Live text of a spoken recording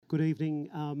Good evening.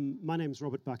 My name is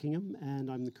Robert Buckingham and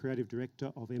I'm the Creative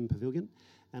Director of M Pavilion.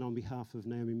 And on behalf of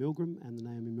Naomi Milgram and the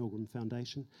Naomi Milgram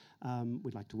Foundation,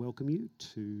 we'd like to welcome you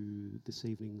to this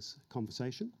evening's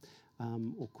conversation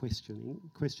or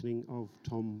questioning of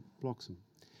Tom Bloxham.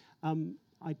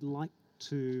 I'd like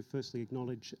to firstly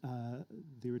acknowledge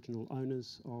the original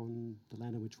owners on the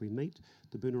land on which we meet,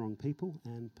 the Boonwurrung people,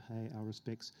 and pay our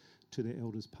respects to their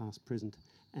elders past, present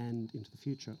and into the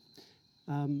future.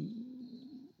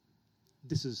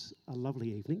 This is a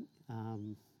lovely evening.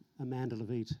 Amanda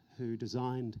Levitt, who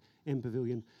designed M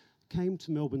Pavilion, came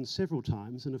to Melbourne several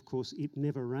times, and of course it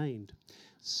never rained.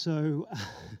 So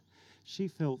she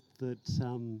felt that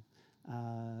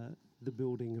the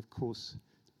building, of course,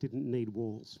 didn't need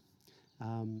walls.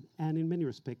 And in many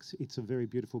respects, it's a very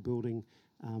beautiful building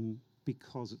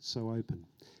because it's so open.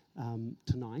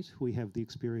 Tonight, we have the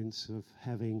experience of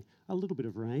having a little bit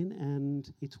of rain,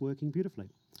 and it's working beautifully.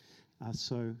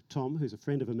 So Tom, who's a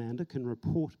friend of Amanda, can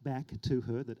report back to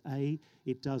her that A,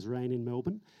 it does rain in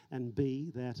Melbourne, and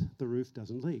B, that the roof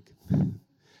doesn't leak.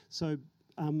 So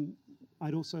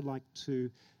I'd also like to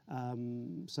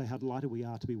say how delighted we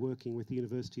are to be working with the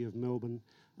University of Melbourne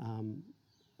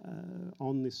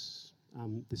on this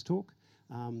talk.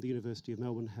 The University of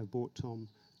Melbourne have brought Tom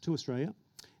to Australia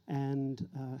and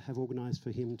have organised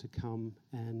for him to come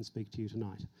and speak to you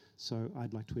tonight. So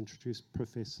I'd like to introduce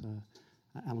Professor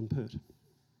Alan Pert.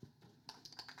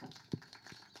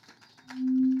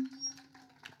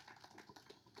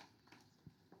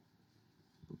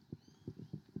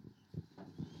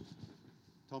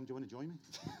 Tom, do you want to join me?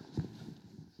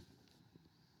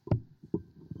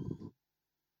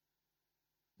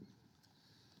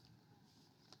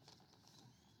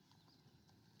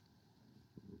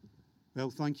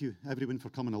 Well, thank you everyone for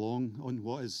coming along on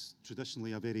what is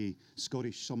traditionally a very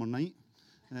Scottish summer night.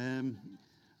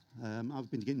 I've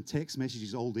been getting text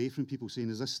messages all day from people saying,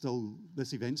 is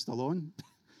this event still on?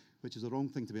 Which is the wrong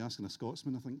thing to be asking a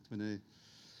Scotsman, I think,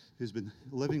 who's been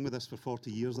living with us for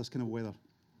 40 years, this kind of weather.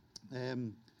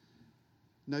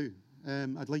 Now,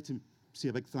 I'd like to say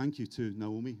a big thank you to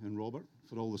Naomi and Robert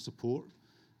for all the support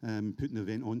putting the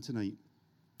event on tonight.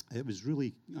 It was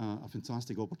really a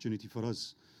fantastic opportunity for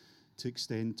us to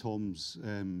extend Tom's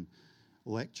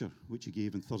lecture, which he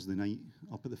gave on Thursday night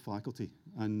up at the faculty.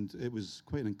 And it was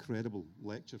quite an incredible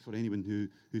lecture for anyone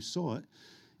who saw it.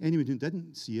 Anyone who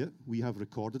didn't see it, we have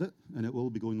recorded it, and it will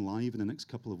be going live in the next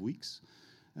couple of weeks.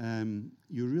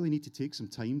 You really need to take some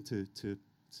time to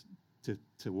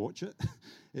watch it.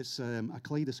 It's a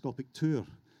kaleidoscopic tour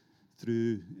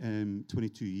through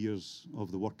 22 years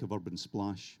of the work of Urban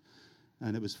Splash.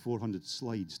 And it was 400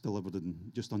 slides delivered in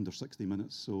just under 60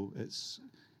 minutes. So it's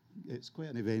quite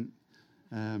an event.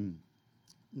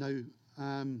 Now,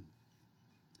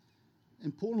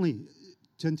 importantly,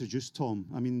 to introduce Tom,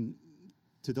 I mean,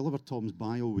 to deliver Tom's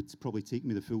bio would probably take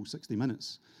me the full 60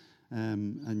 minutes.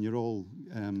 And you're all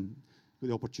with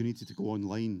the opportunity to go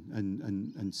online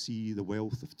and see the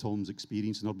wealth of Tom's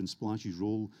experience and Urban Splash's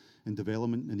role in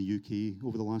development in the UK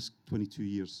over the last 22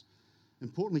 years.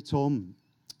 Importantly, Tom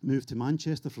moved to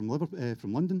Manchester from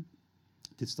London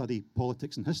to study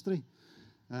politics and history.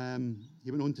 He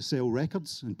went on to sell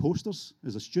records and posters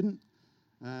as a student.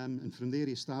 And from there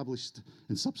he established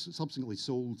and subsequently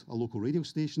sold a local radio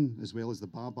station as well as the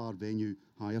Babar venue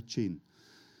hire chain.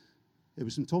 It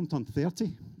was when Tom turned 30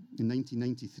 in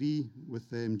 1993 with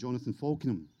Jonathan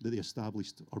Falkenham that they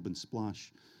established Urban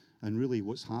Splash. And really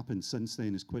what's happened since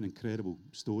then is quite an incredible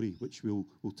story, which we'll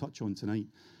touch on tonight.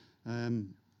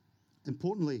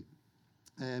 Importantly,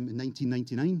 in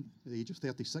 1999, at the age of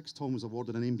 36, Tom was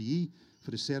awarded an MBE for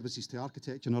his services to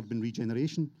architecture and urban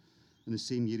regeneration. In the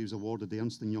same year, he was awarded the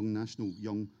Ernst & Young National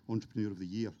Young Entrepreneur of the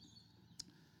Year.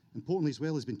 Importantly, as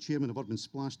well as being chairman of Urban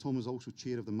Splash, Tom was also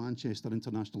chair of the Manchester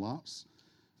International Arts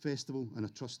Festival and a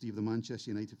trustee of the Manchester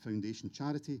United Foundation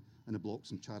Charity and the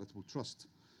Bloxham Charitable Trust.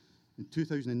 In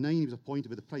 2009, he was appointed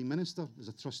by the Prime Minister as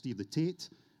a trustee of the Tate,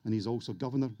 and he's also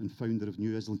governor and founder of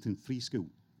New Islington Free School.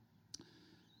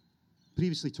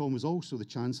 Previously, Tom was also the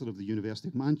Chancellor of the University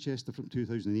of Manchester from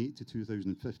 2008 to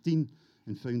 2015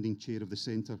 and founding chair of the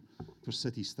Centre for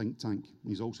Cities think tank.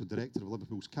 He's also director of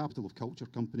Liverpool's Capital of Culture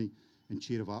Company and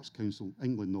chair of Arts Council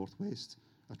England North West,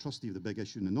 a trustee of the Big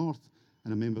Issue in the North,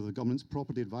 and a member of the government's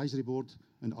Property Advisory Board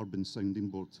and Urban Sounding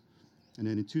Board. And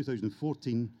then in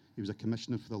 2014, he was a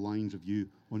commissioner for the Lions Review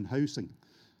on housing.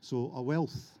 So a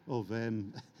wealth of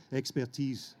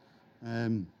expertise.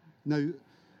 Now,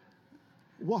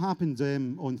 what happened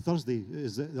on Thursday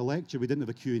is that the lecture, we didn't have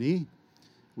a Q&A.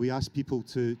 We asked people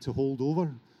to hold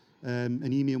over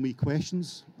and email me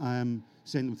questions,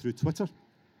 send them through Twitter.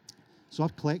 So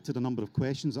I've collected a number of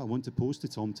questions that I want to pose to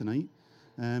Tom tonight.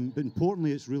 But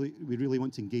importantly, we really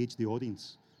want to engage the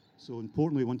audience. So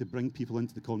importantly, we want to bring people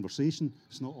into the conversation.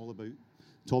 It's not all about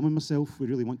Tom and myself. We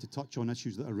really want to touch on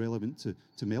issues that are relevant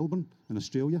to Melbourne and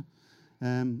Australia.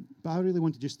 But I really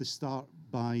wanted just to start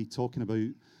by talking about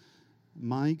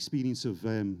my experience of,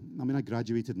 I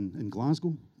graduated in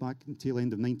Glasgow back in the tail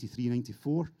end of 93,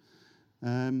 94.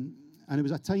 And it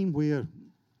was a time where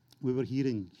we were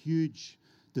hearing huge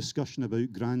discussion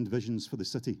about grand visions for the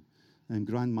city and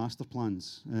grand master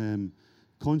plans.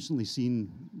 Constantly seeing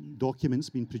documents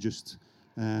being produced,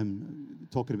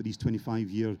 talking about these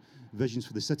 25-year visions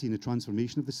for the city and the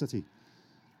transformation of the city.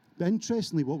 But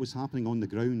interestingly, what was happening on the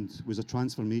ground was a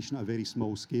transformation at a very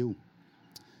small scale.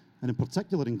 And in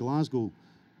particular in Glasgow,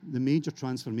 the major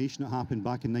transformation that happened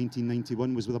back in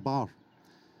 1991 was with a bar.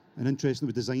 And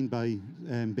interestingly, it was designed by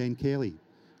Ben Kelly,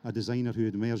 a designer who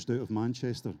had emerged out of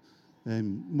Manchester,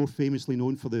 more famously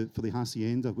known for the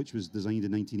Hacienda, which was designed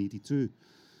in 1982.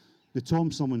 Now,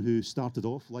 Tom's someone who started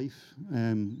off life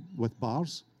with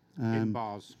bars. In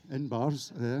bars. In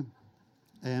bars, yeah.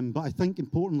 But I think,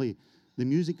 importantly, the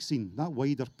music scene, that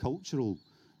wider cultural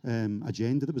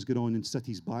agenda that was going on in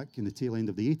cities back in the tail end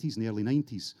of the 80s and the early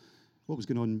 90s, what was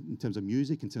going on in terms of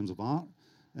music, in terms of art,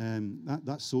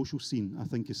 that social scene, I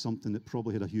think, is something that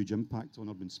probably had a huge impact on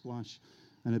Urban Splash.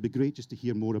 And it'd be great just to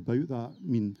hear more about that. I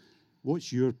mean,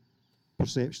 what's your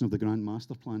perception of the Grand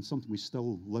Master Plan, something we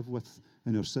still live with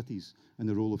in our cities, and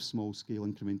the role of small-scale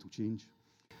incremental change?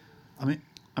 I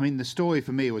mean, the story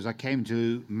for me was I came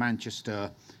to Manchester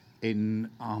in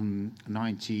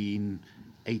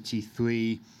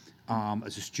 1983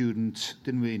 as a student.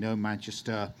 Didn't really know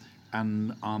Manchester,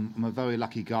 and I'm a very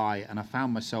lucky guy, and I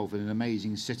found myself in an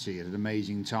amazing city at an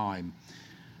amazing time.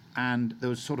 And there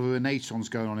was sort of a renaissance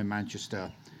going on in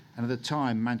Manchester. And at the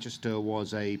time, Manchester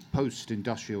was a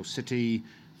post-industrial city.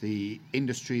 The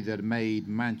industry that made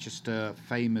Manchester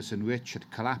famous and rich had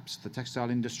collapsed, the textile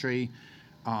industry.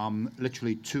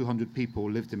 Literally 200 people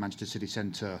lived in Manchester city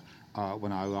centre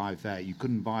when I arrived there. You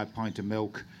couldn't buy a pint of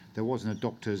milk. There wasn't a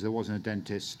doctor's, there wasn't a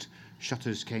dentist.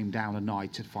 Shutters came down at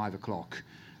night at 5 o'clock,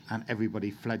 and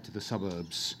everybody fled to the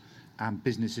suburbs. And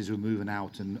businesses were moving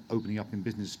out and opening up in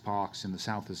business parks in the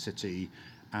south of the city,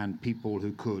 and people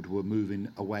who could were moving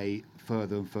away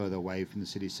further and further away from the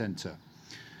city centre.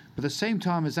 But at the same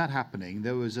time as that happening,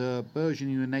 there was a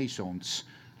burgeoning renaissance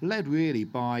led really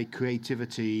by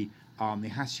creativity. The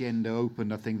Hacienda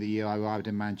opened, I think, the year I arrived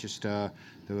in Manchester.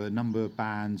 There were a number of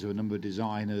bands, there were a number of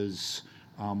designers.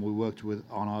 We worked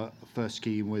on our first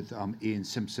scheme with Ian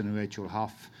Simpson and Rachel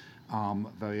Huff,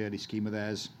 very early scheme of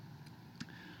theirs.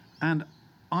 And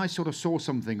I sort of saw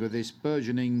something with this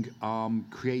burgeoning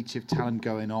creative talent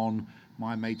going on.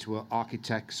 My mates were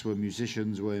architects, were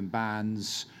musicians, were in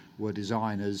bands, were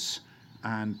designers,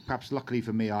 and perhaps luckily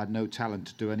for me, I had no talent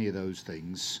to do any of those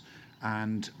things.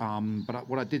 And but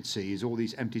what I did see is all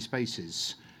these empty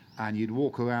spaces, and you'd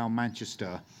walk around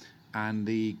Manchester, and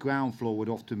the ground floor would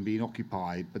often be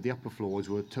occupied, but the upper floors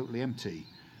were totally empty.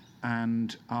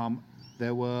 And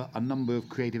there were a number of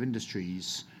creative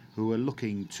industries who were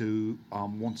looking to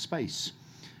want space.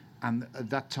 And at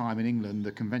that time in England,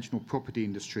 the conventional property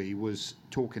industry was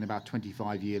talking about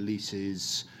 25-year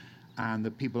leases, and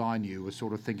the people I knew were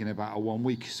sort of thinking about a 1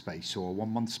 week space or a 1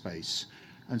 month space.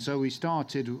 And so we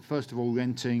started, first of all,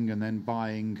 renting and then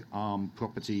buying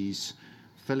properties,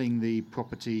 filling the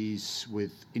properties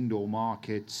with indoor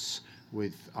markets,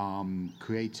 with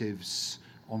creatives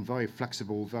on very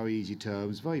flexible, very easy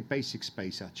terms, very basic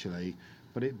space actually.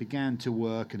 But it began to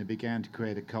work and it began to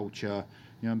create a culture.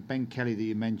 You know, Ben Kelly that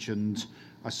you mentioned,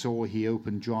 I saw he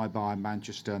opened Dry Bar in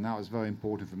Manchester, and that was very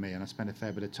important for me, and I spent a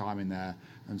fair bit of time in there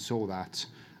and saw that.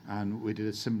 And we did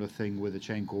a similar thing with a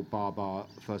chain called Bar,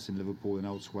 first in Liverpool and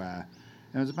elsewhere.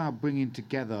 And it was about bringing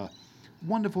together,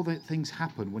 wonderful things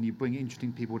happen when you bring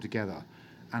interesting people together,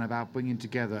 and about bringing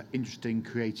together interesting,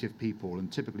 creative people,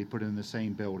 and typically putting them in the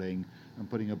same building and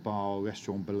putting a bar or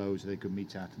restaurant below so they could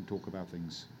meet at and talk about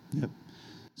things. Yep.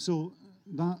 So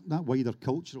that wider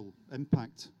cultural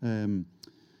impact, I mean,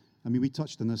 we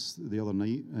touched on this the other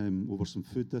night over some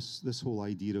food, this whole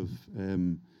idea of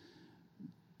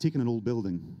taking an old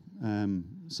building,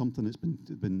 something that's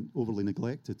been overly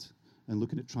neglected, and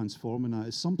looking at transforming that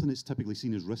is something that's typically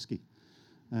seen as risky.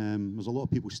 There's a lot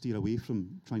of people steer away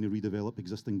from trying to redevelop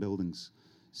existing buildings,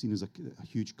 seen as a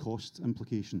huge cost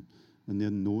implication and the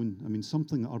unknown. I mean,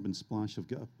 something that Urban Splash have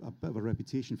got a bit of a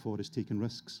reputation for is taking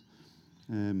risks.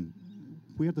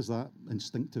 Where does that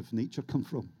instinctive nature come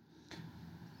from?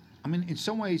 I mean, in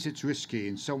some ways it's risky,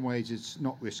 in some ways it's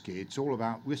not risky. It's all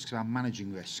about risks, about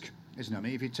managing risk, isn't it? I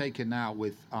mean, if you take it now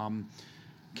with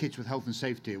kids with health and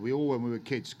safety. We all, when we were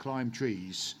kids, climbed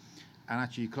trees, and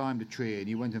actually you climbed a tree and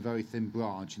you went a very thin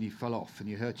branch and you fell off and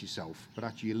you hurt yourself. But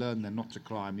actually you learned then not to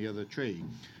climb the other tree.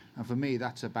 And for me,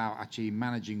 that's about actually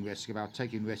managing risk, about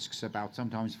taking risks, about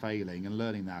sometimes failing and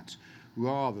learning that,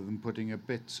 rather than putting a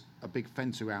big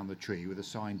fence around the tree with a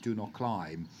sign, do not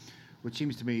climb, which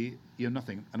seems to me,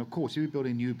 nothing. And of course, if you build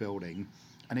a new building,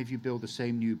 and if you build the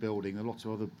same new building that lots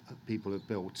of other people have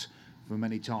built for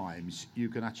many times, you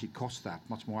can actually cost that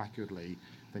much more accurately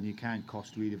than you can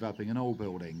cost redeveloping an old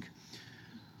building.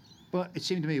 But it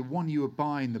seemed to me, one, you were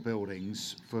buying the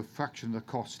buildings for a fraction of the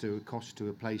cost to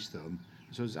replace them,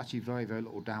 so there's actually very, very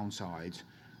little downside.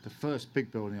 The first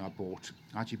big building I bought,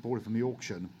 I actually bought it from the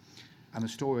auction, and the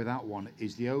story of that one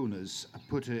is the owners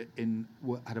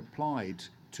had applied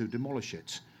to demolish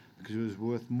it because it was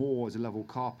worth more as a level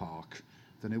car park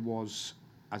than it was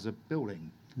as a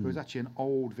building. It was actually an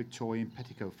old Victorian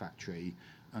petticoat factory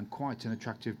and quite an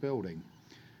attractive building.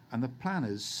 And the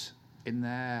planners, in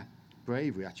their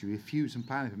bravery, actually refused some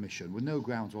planning permission with no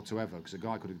grounds whatsoever, because the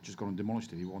guy could have just gone and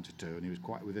demolished it if he wanted to, and he was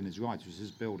quite within his rights. It was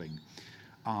his building.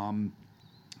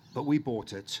 But we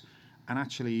bought it, and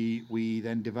actually we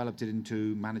then developed it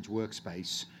into managed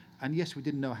workspace. And yes, we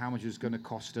didn't know how much it was going to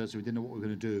cost us, we didn't know what we were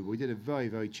going to do, but we did it very,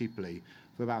 very cheaply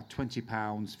for about £20,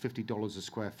 $50 a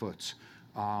square foot.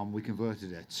 We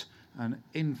converted it, and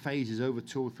in phases over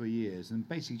 2 or 3 years, and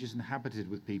basically just inhabited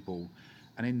with people.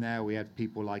 And in there we had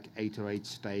people like 808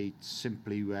 State,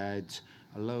 Simply Red,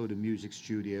 a load of music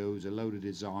studios, a load of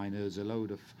designers, a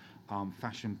load of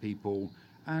fashion people,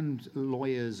 and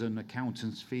lawyers and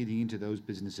accountants feeding into those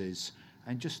businesses,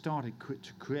 and just started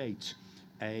to create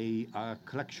a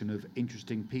collection of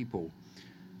interesting people.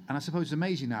 And I suppose it's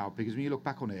amazing now, because when you look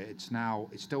back on it, it's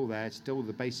still there, it's still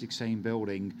the basic same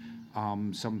building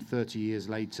some 30 years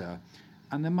later.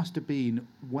 And there must have been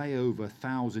way over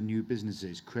 1,000 new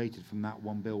businesses created from that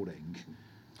one building.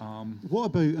 What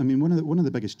about, I mean, one of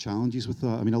the biggest challenges with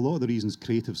that, I mean, a lot of the reasons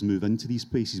creatives move into these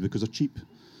places because they're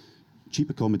cheap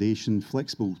accommodation,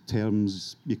 flexible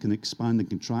terms, you can expand and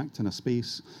contract in a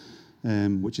space,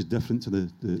 which is different to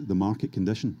the market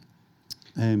condition.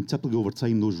 Typically over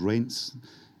time, those rents,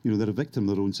 they're a victim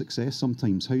of their own success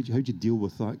sometimes. How do you deal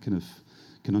with that kind of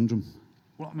conundrum?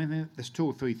 Well, I mean, there's 2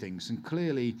 or 3 things, and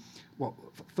clearly,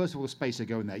 first of all, the space they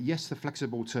go in there. Yes, the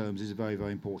flexible terms is very,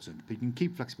 very important, but you can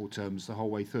keep flexible terms the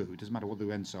whole way through. It doesn't matter what the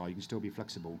rents are, you can still be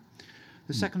flexible.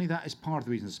 Secondly, that is part of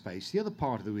the reason of the space. The other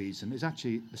part of the reason is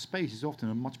actually the space is often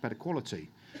of much better quality.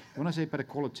 When I say better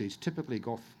quality, it's typically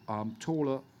got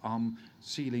taller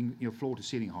ceiling, floor to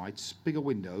ceiling heights, bigger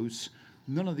windows,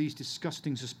 none of these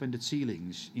disgusting suspended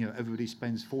ceilings, everybody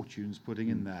spends fortunes putting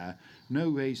in there. No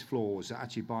raised floors that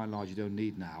actually by and large you don't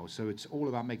need now. So it's all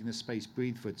about making the space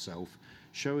breathe for itself,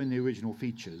 showing the original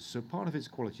features. So part of it's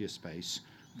quality of space,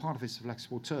 part of it's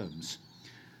flexible terms.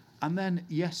 And then,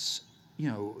 yes,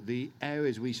 the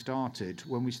areas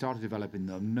when we started developing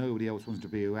them, nobody else wanted to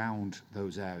be around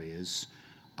those areas.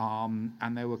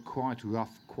 And they were quite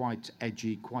rough, quite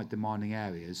edgy, quite demanding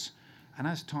areas. And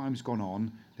as time's gone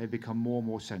on, they've become more and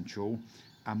more central,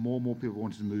 and more people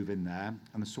wanted to move in there,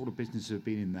 and the sort of businesses have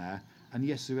been in there. And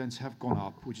yes, the rents have gone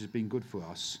up, which has been good for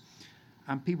us.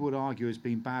 And people would argue it's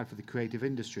been bad for the creative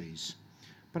industries.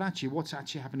 But actually, what's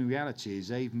actually happened in reality is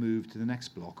they've moved to the next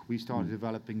block. We started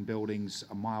developing buildings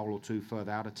a mile or 2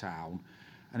 further out of town.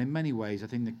 And in many ways, I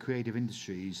think the creative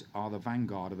industries are the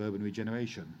vanguard of urban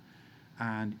regeneration.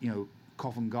 And,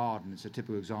 Covent Garden is a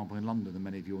typical example in London that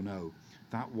many of you will know.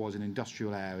 That was an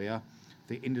industrial area.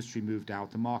 The industry moved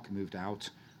out, the market moved out.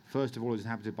 First of all, it was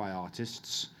inhabited by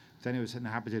artists. Then it was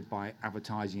inhabited by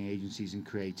advertising agencies and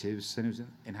creatives. Then it was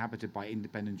inhabited by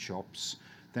independent shops.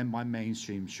 Then by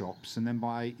mainstream shops. And then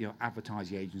by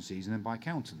advertising agencies. And then by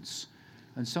accountants.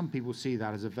 And some people see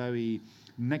that as a very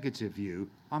negative view.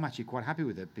 I'm actually quite happy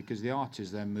with it, because the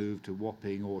artists then moved to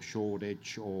Wapping or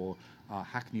Shoreditch or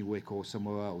Hackney Wick or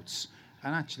somewhere else.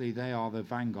 And actually, they are the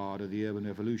vanguard of the urban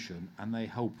revolution, and they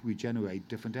help regenerate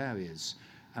different areas.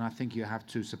 And I think you have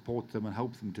to support them and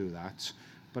help them do that.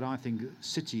 But I think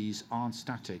cities aren't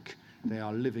static. They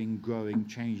are living, growing,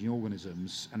 changing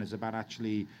organisms, and it's about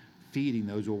actually feeding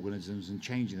those organisms and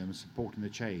changing them and supporting the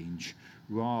change,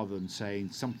 rather than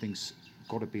saying something's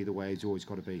got to be the way it's always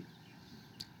got to be.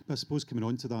 I suppose coming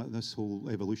on to that, this whole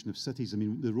evolution of cities, I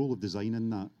mean, the role of design in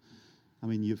that, I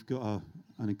mean, you've got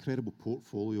an incredible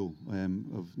portfolio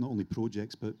of not only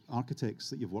projects but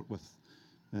architects that you've worked with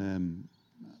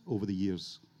over the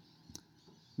years.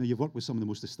 Now, you've worked with some of the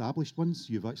most established ones.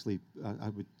 You've actually, I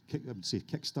would say,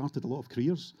 kick-started a lot of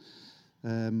careers.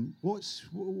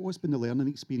 What's been the learning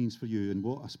experience for you, and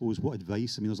what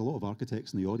advice? I mean, there's a lot of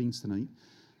architects in the audience tonight.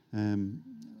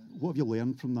 What have you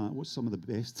learned from that? What's some of the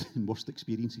best and worst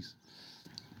experiences?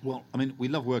 Well, I mean, we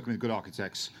love working with good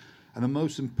architects, and the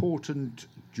most important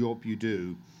job you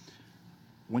do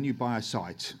when you buy a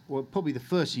site, well, probably the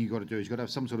first thing you've got to do is you've got to have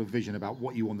some sort of vision about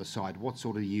what you want the site, what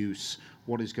sort of use,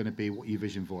 what it's going to be, what you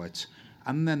vision for it.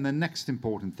 And then the next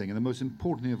important thing, and the most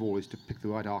important thing of all, is to pick the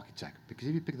right architect. Because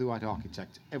if you pick the right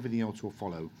architect, everything else will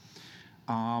follow.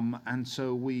 And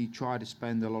so we try to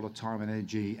spend a lot of time and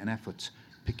energy and effort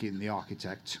picking the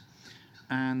architect.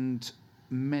 And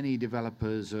many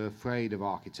developers are afraid of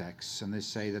architects, and they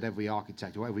say that every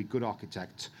architect or every good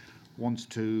architect wants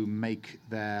to make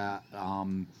their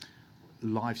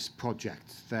life's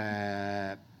project,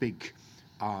 their big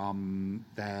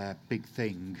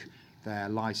thing, their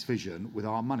life's vision with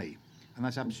our money. And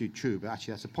that's absolutely true, but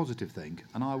actually that's a positive thing.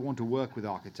 And I want to work with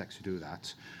architects who do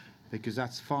that, because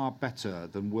that's far better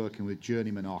than working with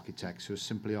journeyman architects who are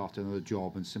simply after another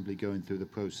job and simply going through the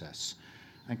process.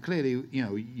 And clearly, you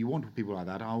know, you want people like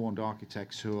that. I want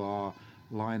architects who are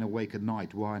lying awake at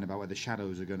night, worrying about where the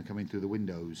shadows are going to come in through the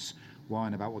windows,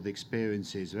 worrying about what the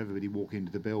experience is of everybody walking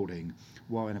into the building,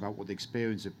 worrying about what the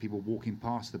experience of people walking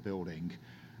past the building.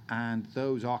 And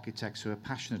those architects who are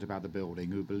passionate about the building,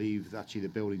 who believe that actually the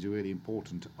buildings are really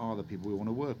important, are the people we want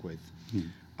to work with.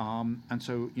 And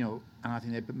so, you know, and I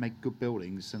think they make good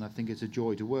buildings, and I think it's a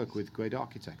joy to work with great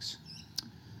architects.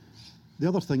 The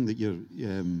other thing that you're,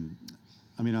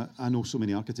 I mean, I know so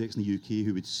many architects in the UK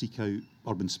who would seek out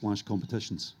urban splash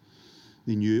competitions.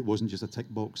 They knew it wasn't just a tick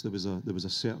box. There was a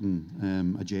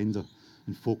certain agenda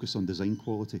and focus on design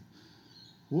quality.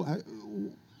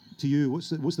 To you, what's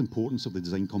the importance of the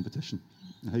design competition?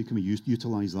 How can we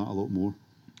utilise that a lot more?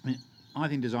 I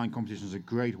think design competitions are a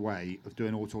great way of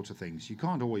doing all sorts of things. You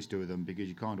can't always do them because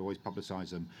you can't always publicise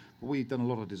them. But we've done a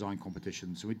lot of design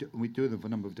competitions, and we do them for a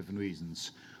number of different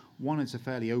reasons. One, it's a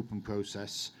fairly open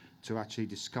process to actually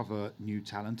discover new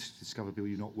talent, discover people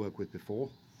you've not worked with before.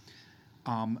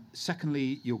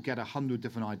 Secondly, you'll get 100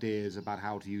 different ideas about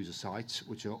how to use a site,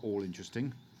 which are all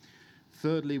interesting.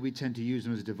 Thirdly, we tend to use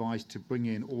them as a device to bring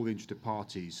in all the interested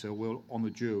parties. So on the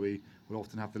jury, we'll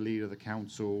often have the leader of the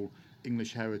council,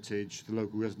 English Heritage, the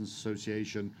local residents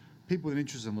association, people with an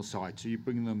interest on the site. So you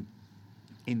bring them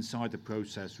inside the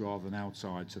process rather than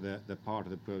outside, so they're part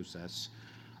of the process.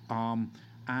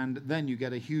 And then you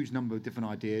get a huge number of different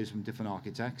ideas from different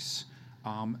architects.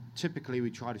 Typically, we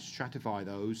try to stratify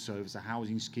those. So if it's a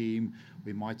housing scheme,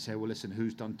 we might say, well, listen,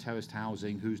 who's done terraced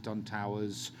housing, who's done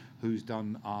towers, who's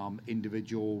done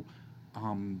individual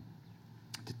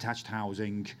detached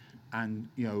housing. And,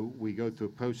 you know, we go through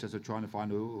a process of trying to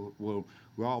find, well,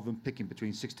 rather than picking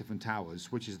between 6 different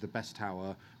towers, which is the best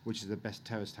tower, which is the best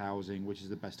terraced housing, which is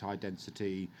the best high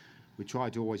density, we try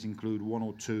to always include 1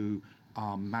 or 2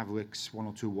 mavericks, 1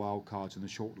 or 2 wild cards in the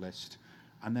shortlist,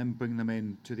 and then bring them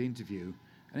in to the interview.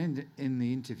 And in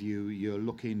the interview, you're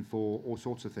looking for all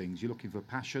sorts of things. You're looking for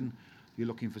passion. You're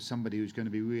looking for somebody who's going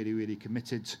to be really, really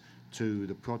committed to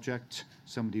the project,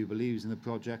 somebody who believes in the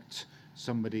project,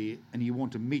 and you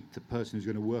want to meet the person who's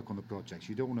going to work on the project.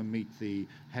 You don't want to meet the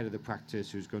head of the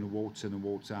practice who's going to waltz in and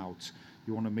waltz out.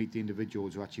 You want to meet the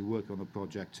individuals who actually work on the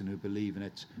project and who believe in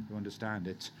it, who understand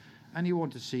it. And you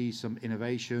want to see some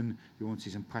innovation, you want to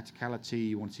see some practicality,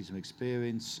 you want to see some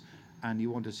experience, and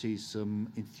you want to see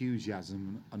some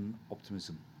enthusiasm and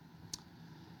optimism.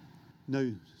 Now,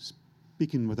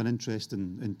 speaking with an interest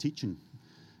in teaching,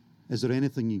 is there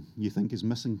anything you think is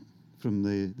missing from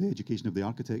the education of the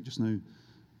architect just now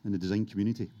in the design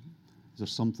community? Is there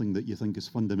something that you think is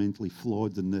fundamentally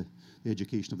flawed in the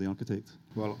education of the architect?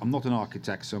 Well, I'm not an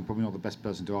architect, so I'm probably not the best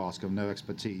person to ask. I have no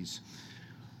expertise.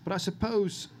 But I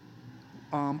suppose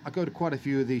I go to quite a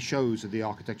few of these shows at the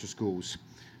architecture schools,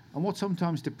 and what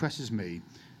sometimes depresses me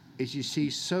is you see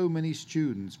so many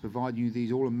students providing you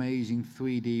these all amazing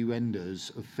 3D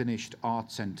renders of finished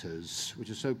art centres, which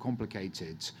are so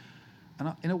complicated.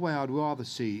 And in a way, I'd rather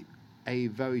see a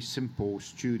very simple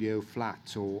studio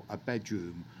flat or a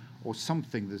bedroom or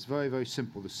something that's very, very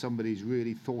simple that somebody's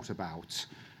really thought about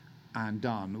and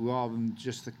done, rather than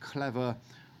just the clever.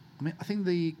 I mean, I think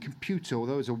the computer,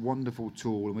 although it's a wonderful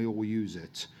tool and we all use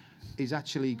it, is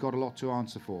actually got a lot to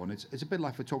answer for. And it's a bit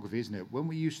like photography, isn't it? When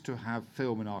we used to have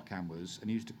film in our cameras and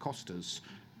it used to cost us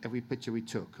every picture we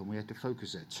took and we had to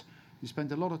focus it, you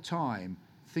spent a lot of time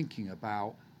thinking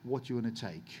about what you want to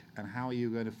take and how you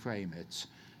were going to frame it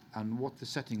and what the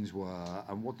settings were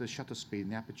and what the shutter speed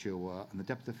and the aperture were and the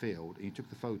depth of field, and you took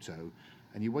the photo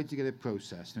and you waited to get it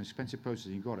processed, an expensive process,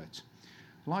 and you got it.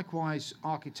 Likewise,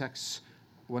 architects,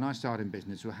 when I started in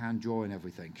business, were hand drawing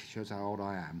everything. Shows how old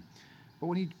I am. But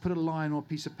when you put a line on a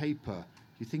piece of paper,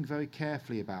 you think very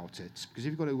carefully about it, because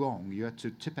if you got it wrong, you had to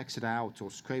Tipp-Ex it out or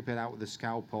scrape it out with a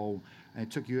scalpel, and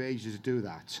it took you ages to do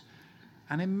that.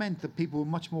 And it meant that people were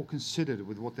much more considered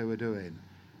with what they were doing.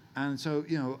 And so,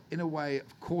 in a way,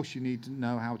 of course, you need to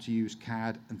know how to use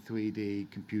CAD and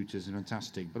 3D computers and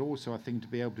fantastic, but also I think to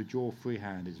be able to draw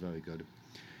freehand is very good.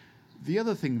 The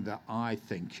other thing that I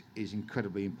think is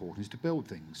incredibly important is to build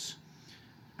things.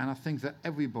 And I think that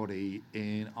everybody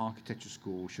in architecture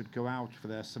school should go out for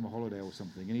their summer holiday or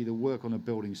something and either work on a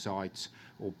building site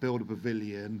or build a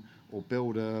pavilion or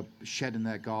build a shed in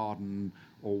their garden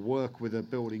or work with a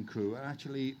building crew and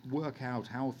actually work out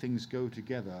how things go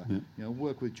together. Yeah.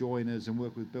 Work with joiners and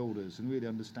work with builders and really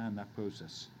understand that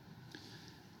process.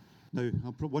 Now,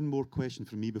 I'll put one more question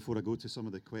from me before I go to some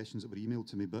of the questions that were emailed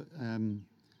to me. But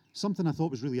something I thought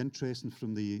was really interesting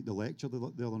from the lecture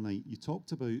the other night, you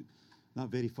talked about that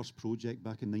very first project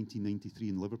back in 1993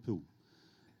 in Liverpool.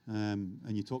 And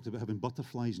you talked about having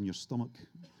butterflies in your stomach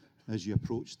as you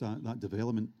approached that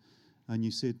development. And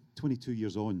you said 22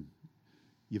 years on,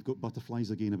 you've got butterflies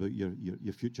again about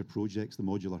your future projects, the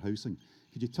modular housing.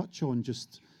 Could you touch on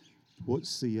just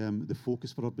what's the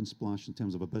focus for Urban Splash in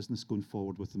terms of a business going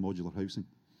forward with the modular housing?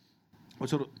 Well,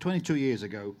 sort of 22 years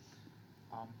ago,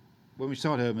 when we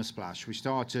started Urban Splash, we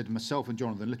started, myself and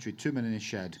Jonathan, literally 2 men in a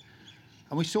shed.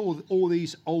 And we saw all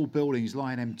these old buildings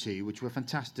lying empty, which were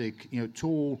fantastic,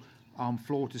 tall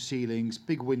floor to ceilings,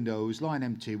 big windows, lying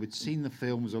empty. We'd seen the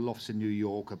films of lofts in New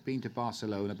York, I'd been to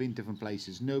Barcelona, I'd been to different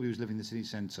places. Nobody was living in the city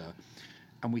centre.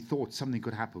 And we thought something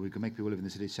could happen. We could make people live in the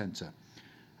city centre.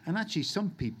 And actually,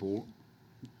 some people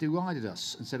derided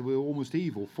us and said we were almost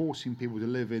evil, forcing people to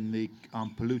live in the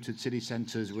polluted city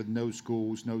centres with no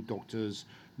schools, no doctors,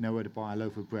 nowhere to buy a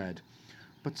loaf of bread.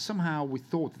 But somehow we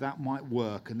thought that might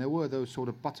work, and there were those sort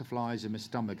of butterflies in my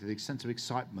stomach, the sense of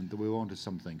excitement that we were onto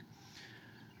something.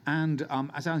 And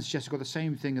as Alan suggested, we've got the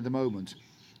same thing at the moment.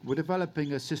 We're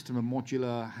developing a system of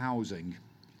modular housing.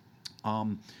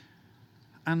 And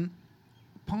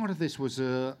part of this was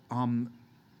a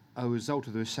result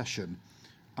of the recession.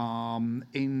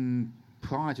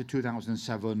 Prior to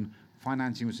 2007,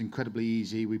 financing was incredibly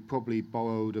easy. We probably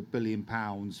borrowed £1 billion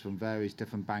from various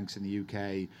different banks in the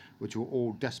UK, which were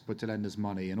all desperate to lend us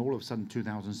money. And all of a sudden,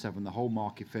 2007, the whole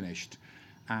market finished,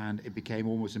 and it became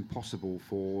almost impossible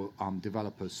for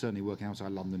developers, certainly working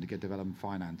outside London, to get development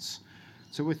finance.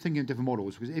 So we're thinking of different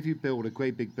models, because if you build a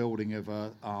great big building of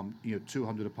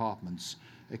 200 apartments,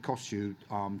 it costs you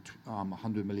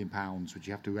 £100 million, which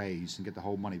you have to raise and get the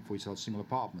whole money before you sell a single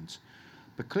apartment.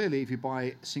 But clearly, if you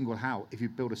build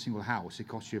a single house, it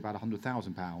costs you about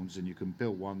 £100,000, and you can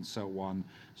build one, sell one,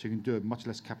 so you can do it much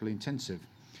less capital intensive.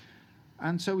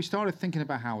 And so we started thinking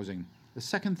about housing. The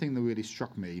second thing that really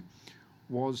struck me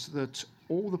was that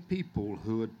all the people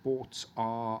who had bought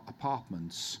our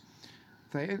apartments,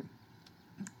 they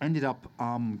ended up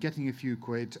getting a few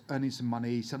quid, earning some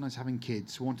money, sometimes having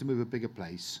kids, wanted to move a bigger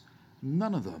place.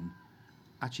 None of them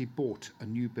actually bought a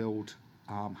new build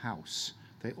house.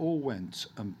 They all went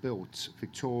and built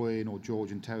Victorian or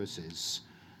Georgian terraces,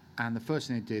 and the first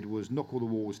thing they did was knock all the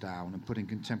walls down and put in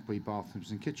contemporary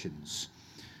bathrooms and kitchens.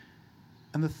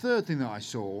 And the third thing that I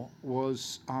saw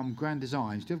was Grand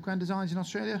Designs. Do you have Grand Designs in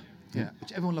Australia? Yeah.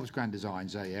 Which everyone loves Grand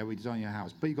Designs, we design your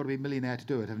house. But you've got to be a millionaire to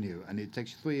do it, haven't you? And it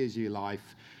takes you 3 years of your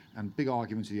life, and big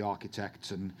arguments with the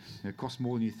architects, and it costs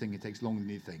more than you think, it takes longer than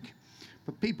you think.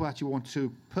 But people actually want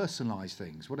to personalise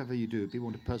things. Whatever you do, people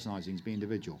want to personalise things, be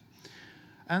individual.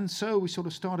 And so we sort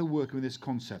of started working with this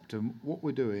concept, and what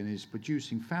we're doing is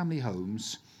producing family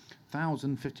homes,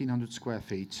 1,000, 1,500 square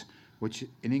feet, which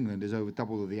in England is over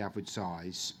double the average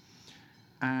size.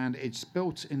 And it's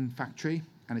built in factory,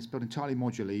 and it's built entirely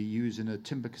modularly using a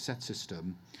timber cassette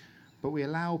system. But we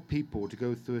allow people to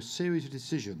go through a series of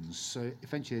decisions, so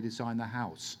eventually they design their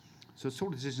house. So the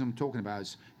sort of decisions I'm talking about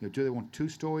is, do they want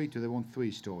 2-story, do they want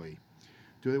 3-story?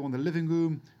 Do they want the living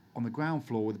room on the ground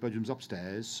floor with the bedrooms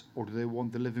upstairs, or do they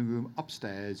want the living room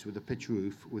upstairs with a pitch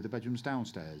roof with the bedrooms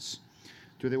downstairs?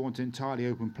 Do they want an entirely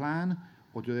open plan,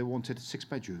 or do they want it 6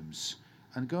 bedrooms?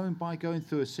 And going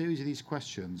through a series of these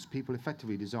questions, people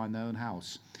effectively design their own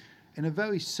house in a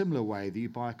very similar way that you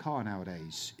buy a car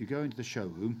nowadays. You go into the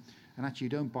showroom, and actually you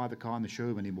don't buy the car in the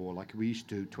showroom anymore like we used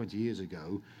to 20 years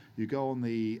ago. You go on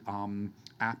the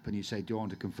app and you say, do I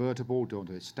want a convertible, do I want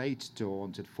an estate, do I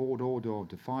want it 4-door, do I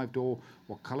want a 5-door,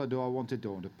 what colour do I want it, do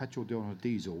I want a petrol, do I want a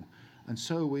diesel? And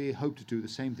so we hope to do the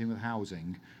same thing with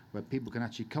housing, where people can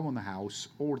actually come on the house,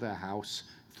 order their house,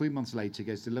 3 months later it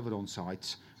gets delivered on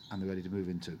site, and they're ready to move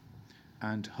into.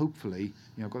 And hopefully,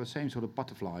 I've got the same sort of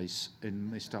butterflies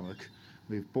in my stomach.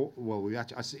 We've bought,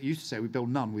 I used to say we build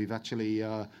none. We've actually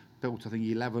built, I think,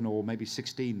 11 or maybe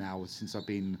 16 now since I've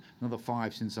been, another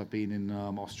 5 since I've been in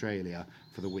Australia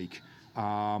for the week.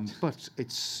 But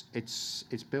it's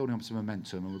building up some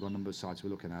momentum, and we've got a number of sites we're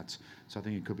looking at. So I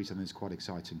think it could be something that's quite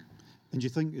exciting. And do you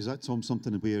think, is that, Tom,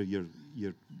 something where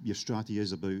your strategy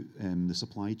is about the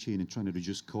supply chain and trying to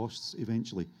reduce costs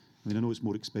eventually? I mean, I know it's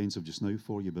more expensive just now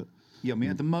for you, but... Yeah, I mean,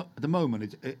 at the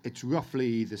moment, it's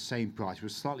roughly the same price. We're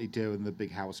slightly dearer than the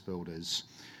big house builders.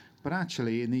 But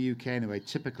actually, in the UK anyway,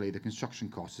 typically the construction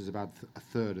cost is about a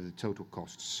third of the total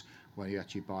costs when you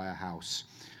actually buy a house.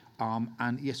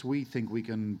 And yes, we think we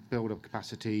can build up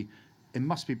capacity. It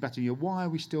must be better. Why are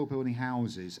we still building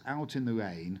houses out in the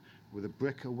rain with a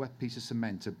brick, a wet piece of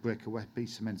cement, a brick, a wet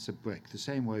piece of cement, a brick, the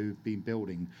same way we've been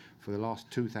building for the last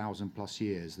 2,000 plus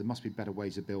years? There must be better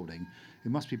ways of building.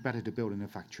 It must be better to build in a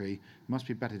factory. It must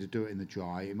be better to do it in the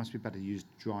dry. It must be better to use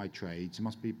dry trades. It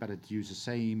must be better to use the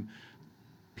same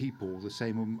people, the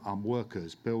same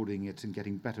workers, building it and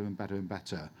getting better and better and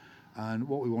better. And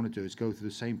what we want to do is go through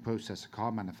the same process the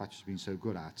car manufacturers have been so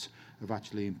good at, of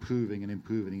actually improving and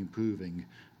improving and improving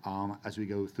as we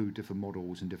go through different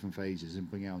models and different phases and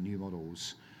bring out new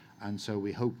models. And so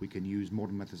we hope we can use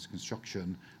modern methods of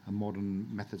construction and modern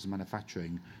methods of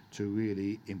manufacturing to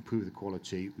really improve the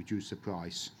quality, reduce the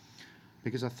price.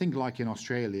 Because I think, like in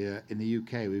Australia, in the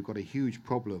UK, we've got a huge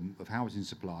problem of housing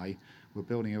supply. We're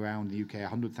building around the UK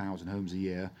 100,000 homes a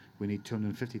year. We need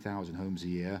 250,000 homes a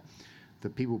year. The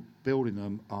people building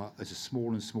them are as a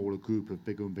smaller and smaller group of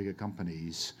bigger and bigger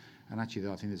companies. And actually,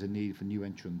 I think there's a need for new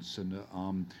entrants and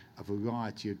a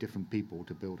variety of different people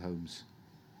to build homes.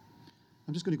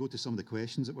 I'm just going to go to some of the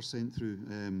questions that were sent through.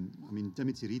 I mean,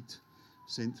 Dimity Reid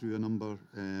sent through a number,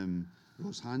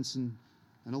 Rose Hanson,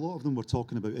 and a lot of them were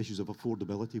talking about issues of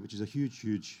affordability, which is a huge,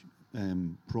 huge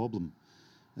problem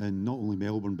in not only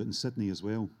Melbourne but in Sydney as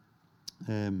well.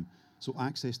 So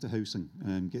access to housing,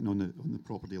 getting on the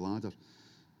property ladder.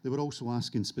 They were also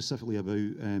asking specifically about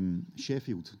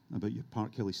Sheffield, about your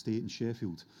Park Hill estate in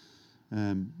Sheffield.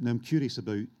 Now I'm curious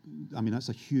about, I mean, that's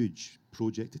a huge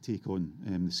project to take on,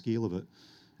 the scale of it.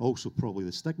 Also probably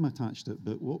the stigma attached to it,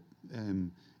 but what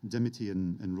Dimity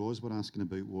and Ros were asking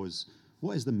about was,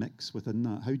 what is the mix within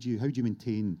that? How do you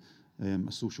maintain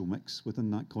a social mix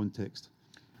within that context?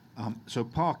 So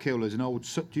Park Hill is an old,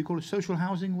 do you call it social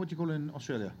housing? What do you call it in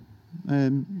Australia?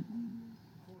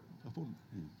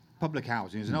 Public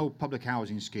housing. It's an old public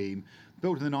housing scheme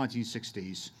built in the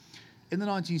 1960s. In the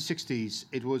 1960s,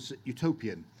 it was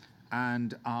utopian,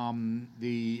 and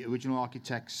the original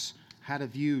architects had a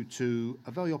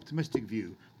very optimistic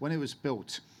view. When it was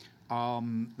built,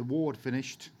 the war had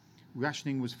finished,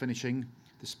 rationing was finishing,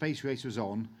 the space race was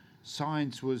on,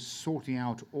 science was sorting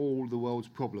out all the world's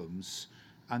problems,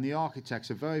 and the architects,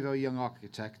 a very, very young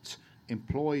architect,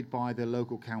 employed by the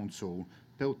local council,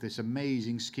 built this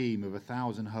amazing scheme of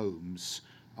 1,000 homes,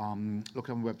 look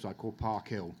on the website, called Park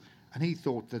Hill. And he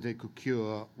thought that it could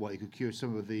cure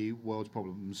some of the world's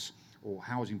problems or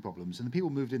housing problems. And the people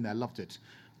moved in there, loved it,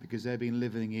 because they'd been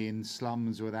living in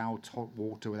slums without hot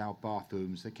water, without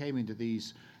bathrooms. They came into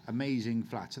these amazing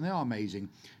flats, and they are amazing.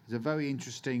 It's a very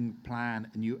interesting plan,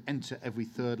 and you enter every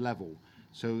third level.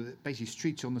 So basically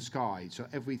streets on the sky. So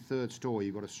every third story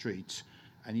you've got a street,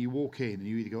 and you walk in and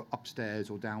you either go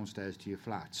upstairs or downstairs to your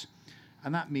flat.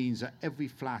 And that means that every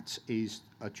flat is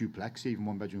a duplex, even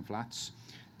one-bedroom flats.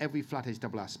 Every flat is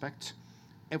double aspect.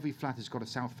 Every flat has got a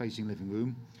south-facing living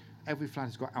room. Every flat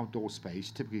has got outdoor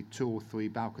space, typically 2 or 3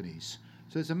 balconies.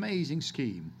 So it's an amazing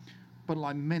scheme. But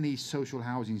like many social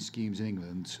housing schemes in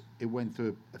England, it went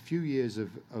through a few years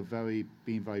of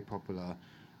being very popular,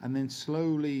 and then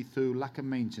slowly, through lack of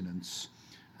maintenance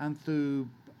and through,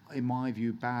 in my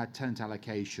view, bad tenant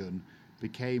allocation,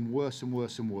 became worse and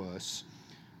worse and worse.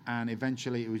 And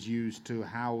eventually it was used to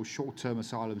house short-term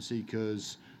asylum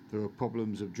seekers. There were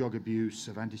problems of drug abuse,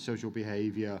 of antisocial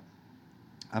behaviour,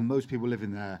 and most people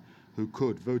living there who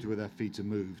could voted with their feet and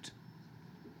moved.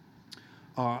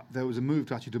 There was a move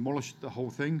to actually demolish the whole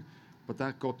thing, but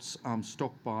that got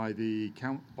stopped by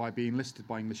being listed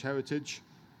by English Heritage.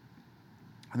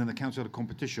 And then the council had a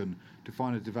competition to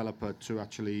find a developer to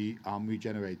actually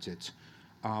regenerate it.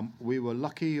 We were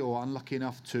lucky or unlucky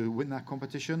enough to win that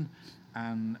competition,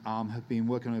 and have been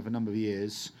working on it over a number of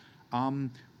years.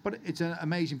 But it's an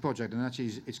amazing project, and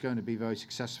actually it's going to be very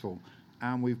successful.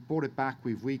 And we've brought it back,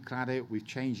 we've reclad it, we've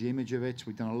changed the image of it,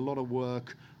 we've done a lot of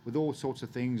work with all sorts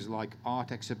of things like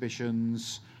art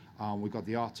exhibitions. We've got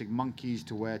the Arctic Monkeys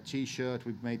to wear T-shirt.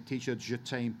 We've made T-shirts, Je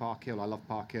t'aime Park Hill. I love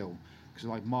Park Hill. Because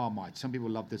like Marmite, some people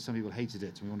loved it, some people hated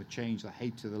it, and we want to change the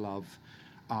hate to the love.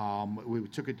 We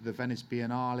took it to the Venice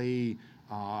Biennale.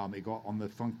 It got on the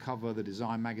front cover of the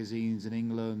design magazines in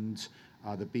England.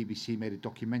 The BBC made a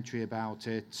documentary about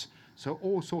it. So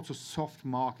all sorts of soft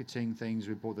marketing things.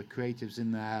 We brought the creatives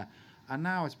in there. And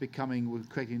now it's becoming, we're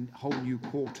creating a whole new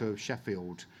quarter of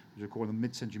Sheffield, which we call the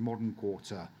mid-century modern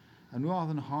quarter. And rather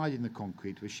than hiding the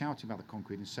concrete, we're shouting about the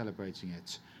concrete and celebrating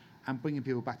it and bringing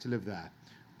people back to live there.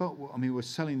 But I mean, we're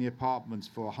selling the apartments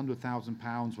for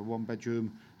 £100,000 for one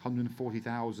bedroom,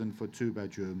 £140,000 for a two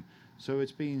bedroom. So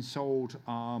it's being sold,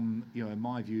 in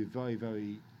my view, very,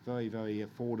 very, very, very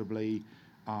affordably.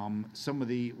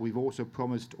 We've also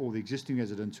promised all the existing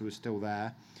residents who are still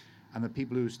there, and the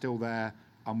people who are still there,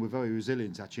 we're very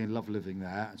resilient actually and love living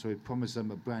there. And so we promised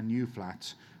them a brand new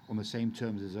flat on the same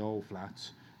terms as their old flat.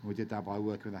 And we did that by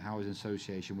working with the Housing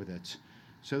Association with it.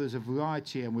 So there's a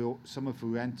variety, and some are for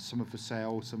rent, some are for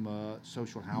sale, some are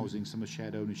social housing, some are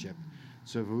shared ownership.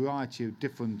 So a variety of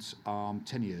different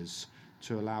tenures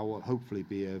to allow what hopefully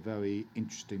be a very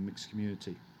interesting mixed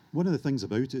community. One of the things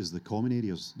about it is the common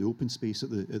areas, the open space at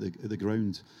the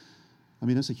ground. I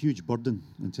mean, it's a huge burden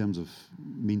in terms of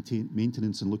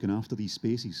maintenance and looking after these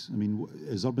spaces. I mean,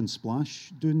 is Urban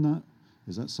Splash doing that?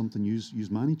 Is that something you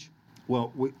manage? Well,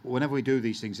 whenever we do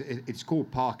these things, it's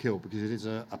called Park Hill because it is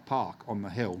a park on the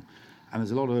hill, and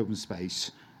there's a lot of open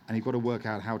space, and you've got to work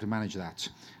out how to manage that.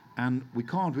 And we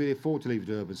can't really afford to leave it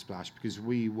to Urban Splash because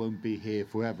we won't be here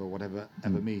forever, whatever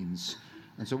ever means.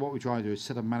 And so what we try to do is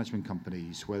set up management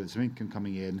companies where there's some income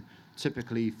coming in,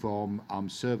 typically from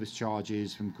service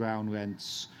charges, from ground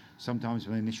rents, sometimes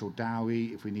from an initial dowry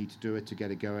if we need to do it to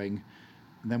get it going.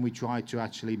 And then we try to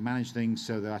actually manage things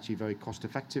so they're actually very cost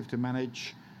effective to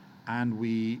manage. And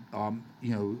we,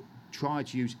 try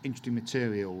to use interesting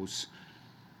materials.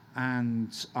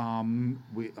 And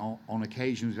on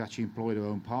occasions, we've actually employed our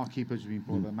own park keepers. We've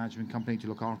employed a management company to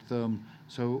look after them.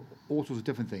 So all sorts of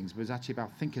different things. But it's actually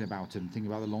about thinking about it and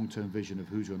thinking about the long-term vision of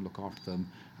who's going to look after them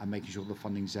and making sure the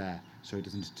funding's there so it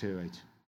doesn't deteriorate.